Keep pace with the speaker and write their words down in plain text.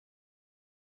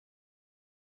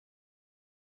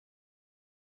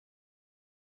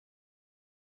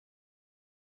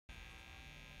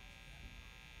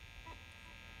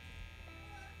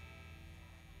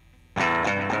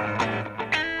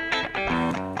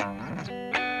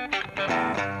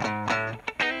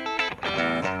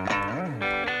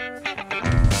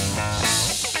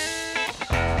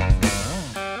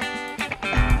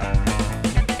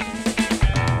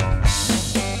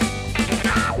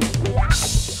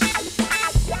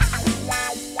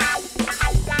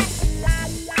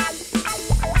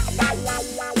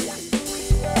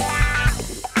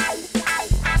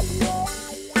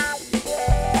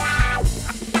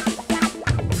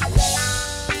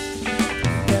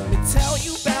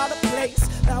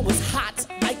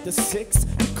the 6th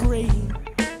degree.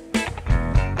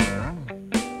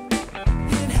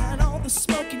 It had all the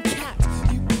smoking cats.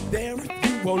 You'd be there if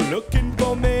you were looking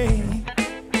for me.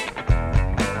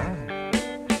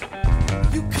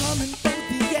 You coming from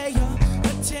the air,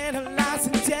 a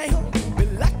tantalizing tale. Be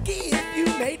lucky if you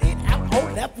made it out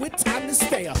or left with time to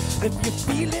spare. If you're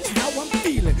feeling how I'm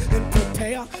feeling, then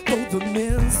prepare for the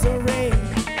misery.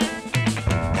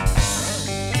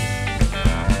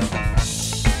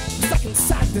 I'm stuck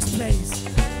inside this place.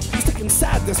 I'm stuck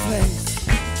inside this place.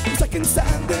 I'm stuck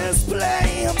inside this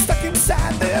place. I'm stuck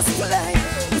inside this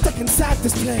place. I'm stuck inside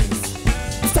this place.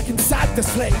 I'm stuck inside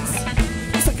this place.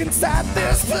 I'm stuck inside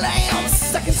this place. I'm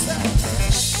stuck inside.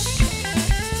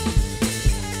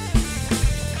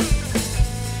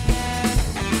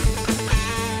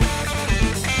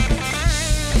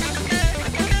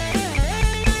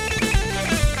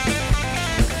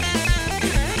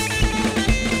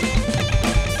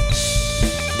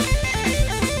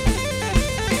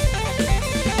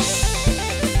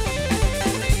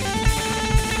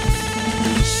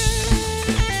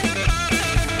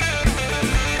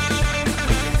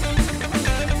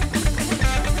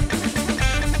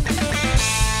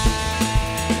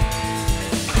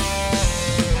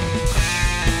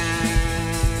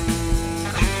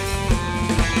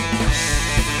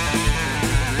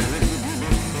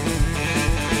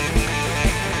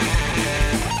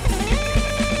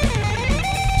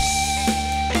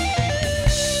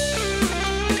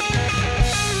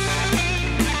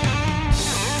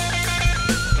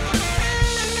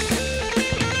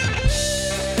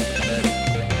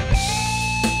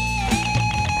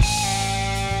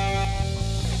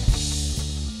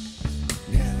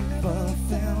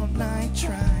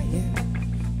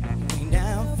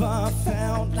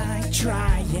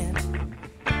 Trying.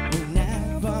 We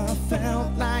never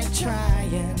felt like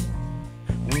trying.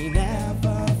 We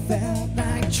never felt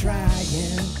like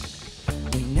trying.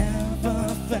 We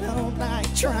never felt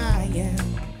like trying.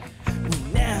 We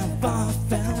never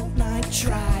felt like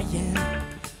trying.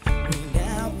 We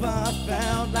never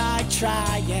felt like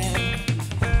trying.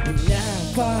 We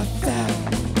never felt.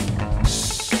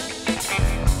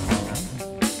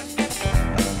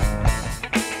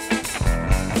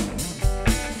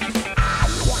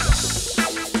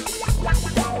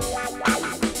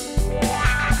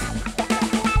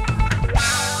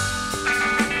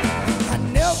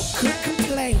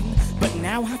 But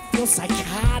now I feel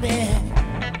psychotic.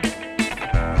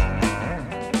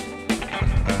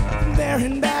 There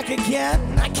and back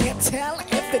again, I can't tell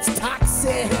if it's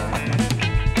toxic.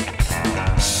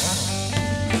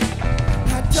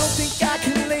 I don't think I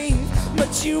can leave,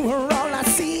 but you are all I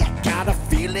see. I got a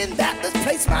feeling that this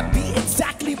place might be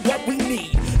exactly what we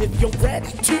need. If you're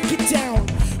ready to get down,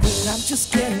 well, I'm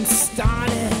just getting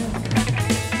started.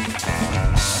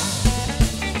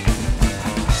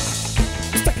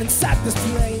 Inside this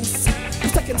place, I'm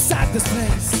stuck inside this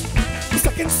place. I'm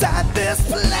stuck inside this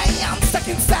place. I'm stuck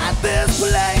inside this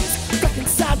place. I'm stuck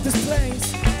inside this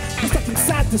place. I'm stuck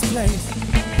inside this place.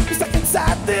 I'm stuck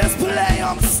inside this place.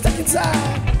 I'm stuck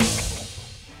inside.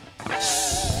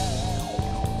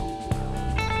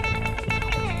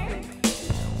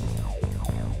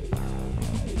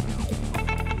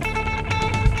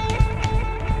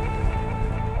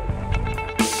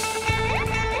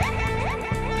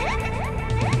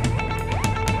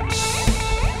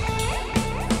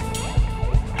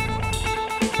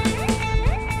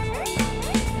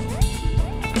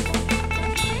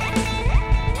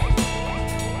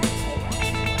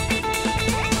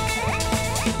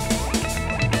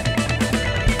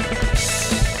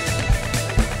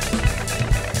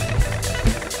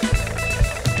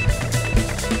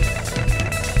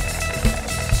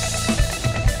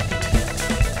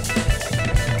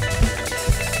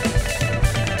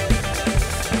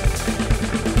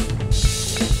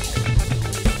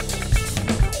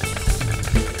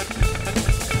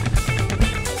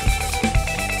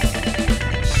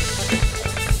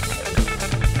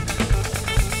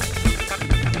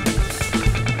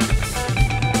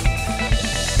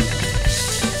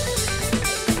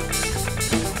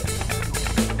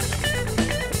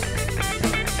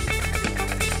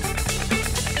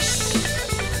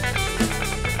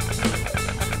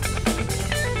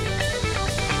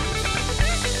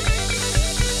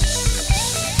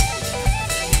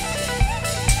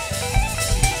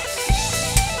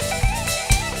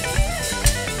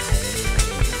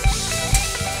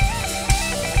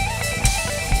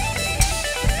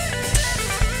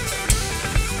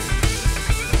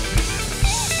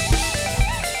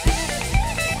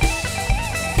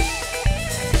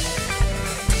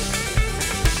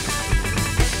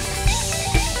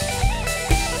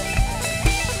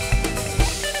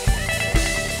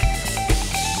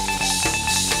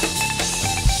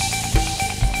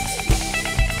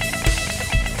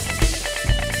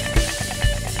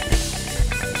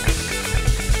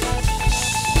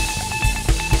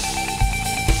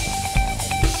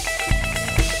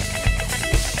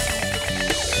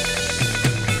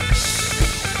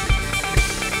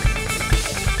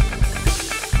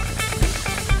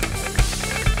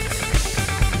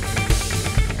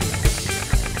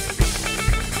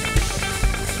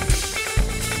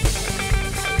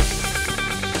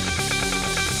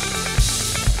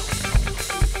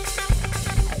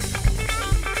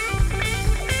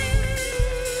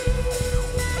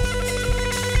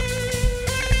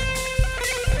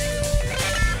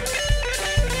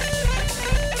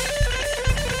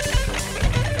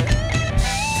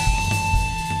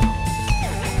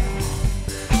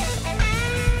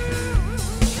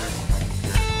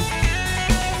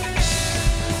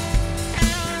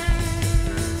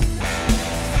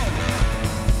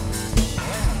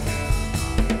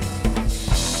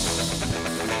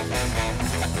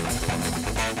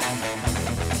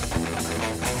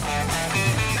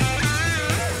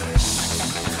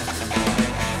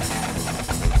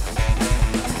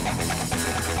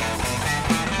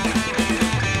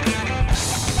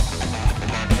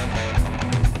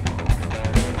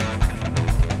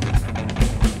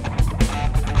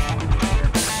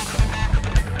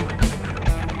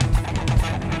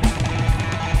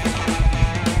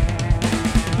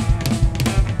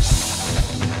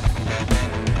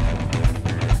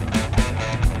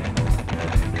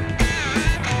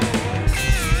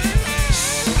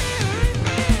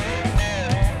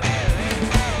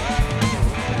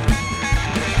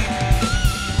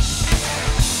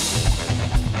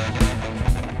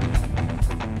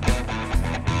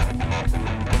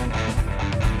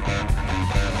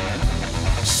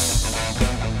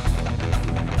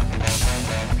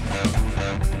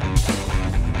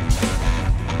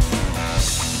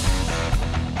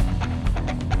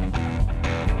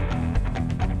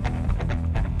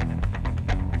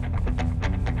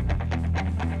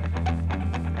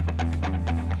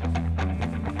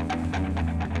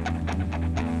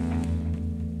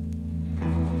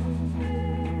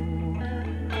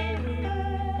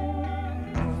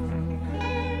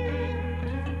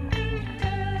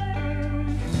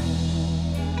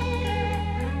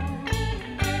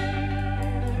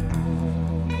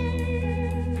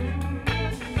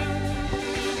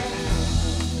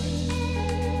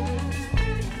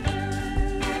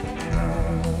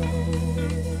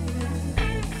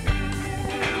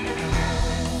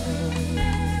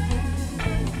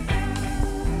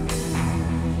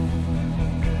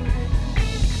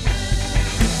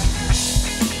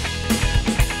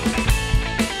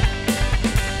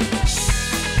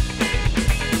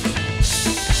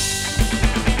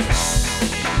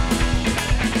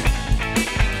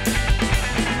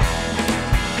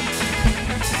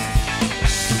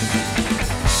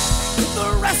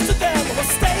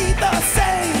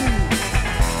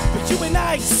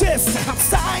 exist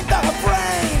outside the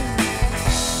brain.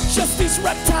 Just these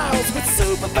reptiles with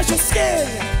superficial skin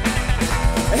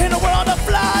in a world of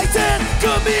flies and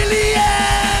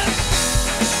chameleons.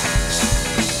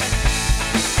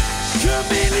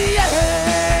 Chameleons.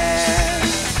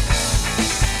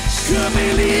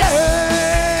 Chameleons.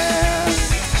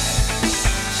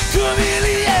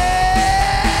 Chameleons.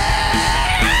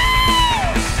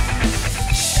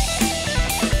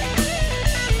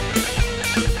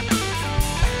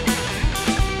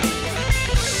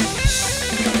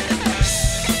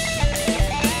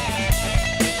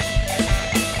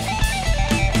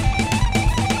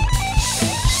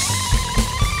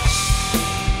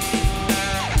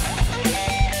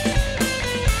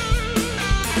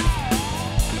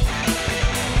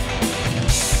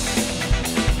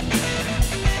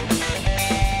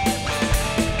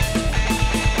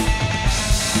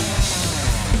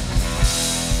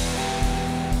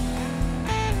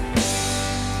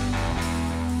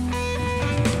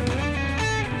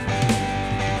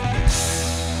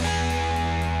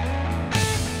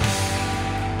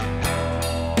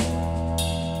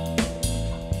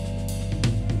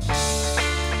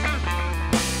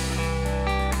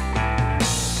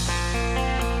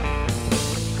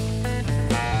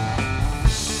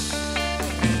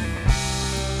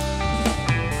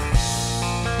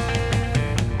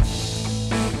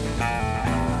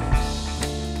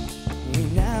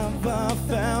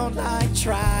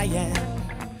 Trying.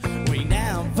 We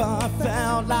never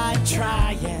felt like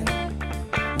trying.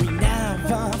 We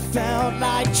never felt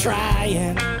like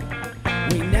trying.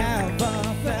 We never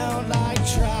felt like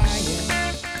trying.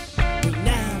 We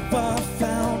never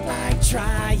felt like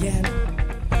trying.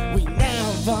 We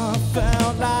never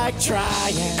felt like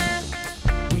trying.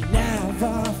 We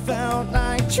never felt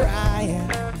like trying.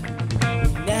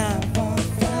 We never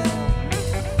felt.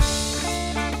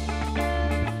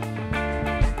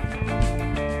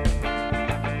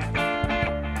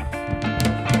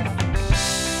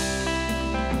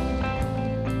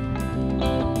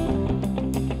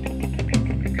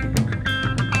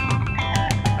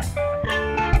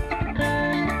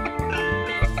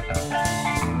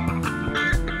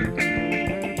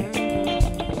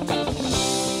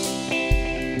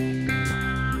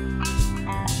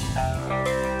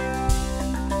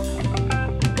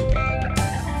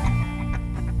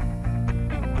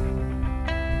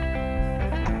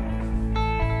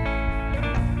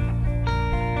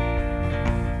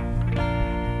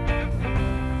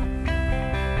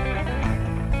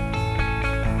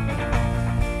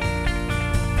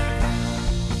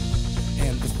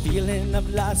 Feeling of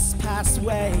lust pass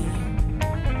away.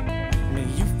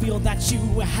 You feel that you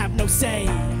have no say.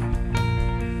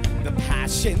 The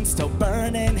passion still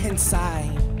burning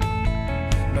inside,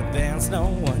 but there's no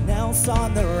one else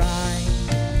on the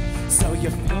ride. So you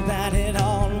feel that it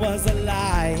all was a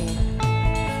lie,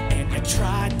 and you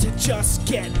tried to just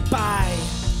get by.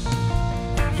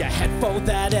 You head for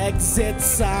that exit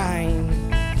sign.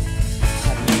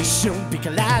 At least you'll be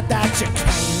glad that you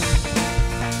came.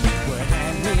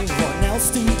 Anyone else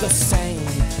do the same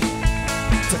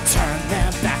to turn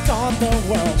their back on the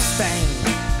world's fame?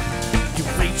 You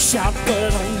reach out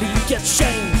but only get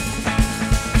shamed.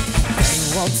 They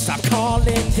won't stop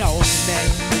calling your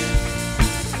name.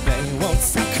 They won't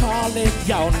stop calling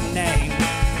your name.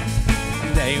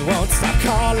 They won't stop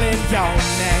calling your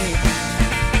name.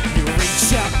 You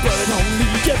reach out but only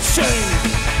get shamed.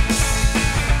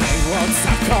 They won't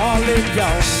stop calling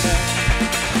your name.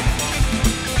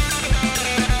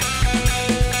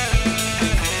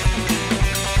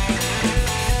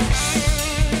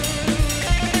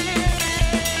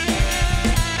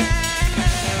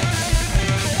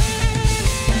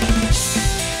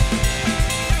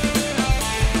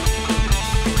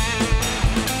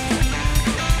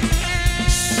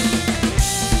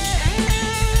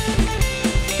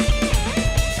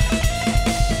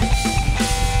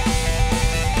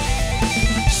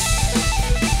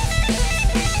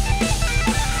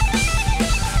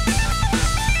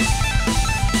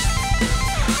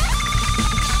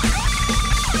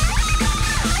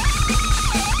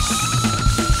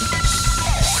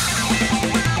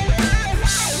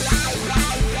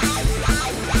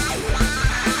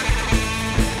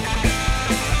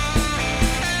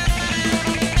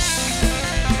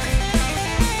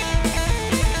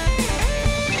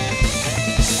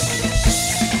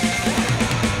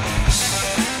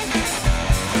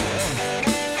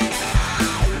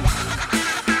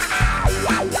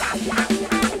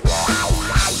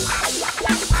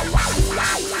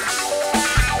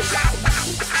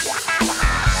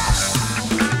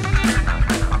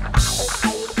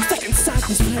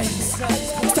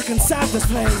 Stuck inside this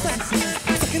place.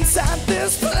 Stuck inside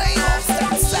this place.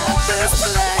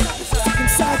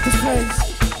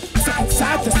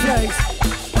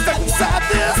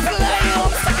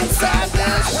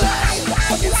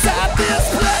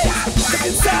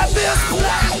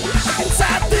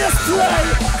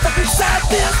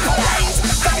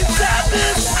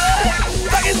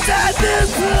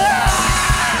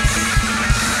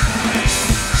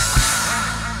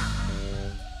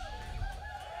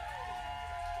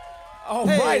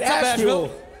 right, what's up,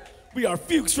 Asheville. We are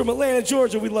Fuchs from Atlanta,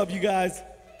 Georgia. We love you guys.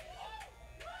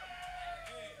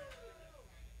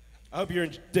 I hope you're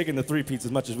digging the three-peats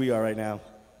as much as we are right now.